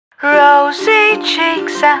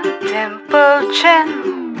cheeks and dimpled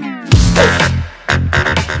chin.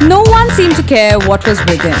 No one seemed to care what was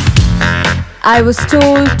within. I was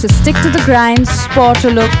told to stick to the grind, sport a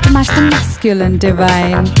look to match the masculine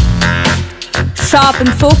divine. Sharp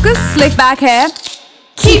and focused, slick back hair.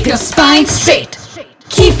 Keep your spine straight.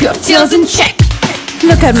 Keep your tears in check.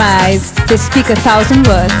 Look at my eyes, they speak 1,000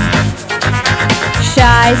 words.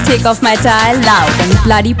 Shy, take off my tie, loud and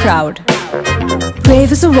bloody proud.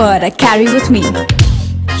 Brave is a word I carry with me.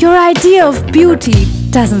 Your idea of beauty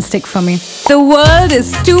doesn't stick for me. The world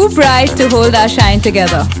is too bright to hold our shine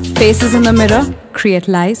together. Faces in the mirror create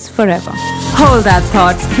lies forever. Hold that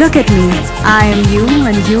thought, look at me. I am you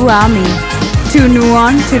and you are me. Too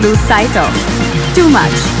nuon to lose sight of. Too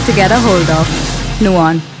much to get a hold of.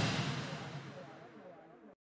 Nuon.